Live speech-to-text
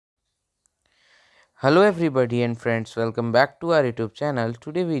Hello everybody and friends, welcome back to our YouTube channel.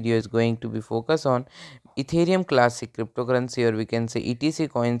 Today video is going to be focused on Ethereum classic cryptocurrency, or we can say ETC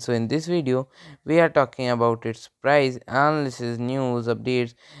coin. So in this video we are talking about its price, analysis, news,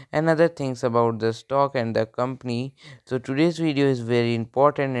 updates and other things about the stock and the company. So today's video is very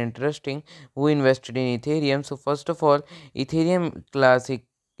important and interesting. Who invested in Ethereum? So first of all, Ethereum classic,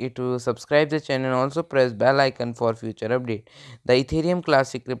 to subscribe the channel and also press bell icon for future update. The Ethereum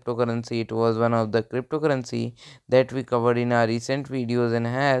classic cryptocurrency, it was one of the cryptocurrency that we covered in our recent videos, and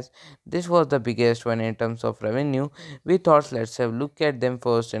has this was the biggest one in terms of revenue. We thought let's have look at them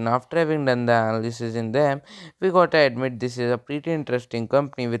first, and after having done the analysis in them, we gotta admit this is a pretty interesting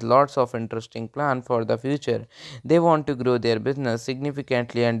company with lots of interesting plan for the future. They want to grow their business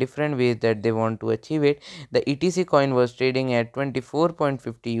significantly and different ways that they want to achieve it. The ETC coin was trading at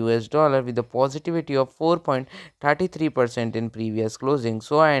 24.50 US dollar with a positivity of 4.33% in previous closing.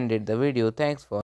 So I ended the video. Thanks for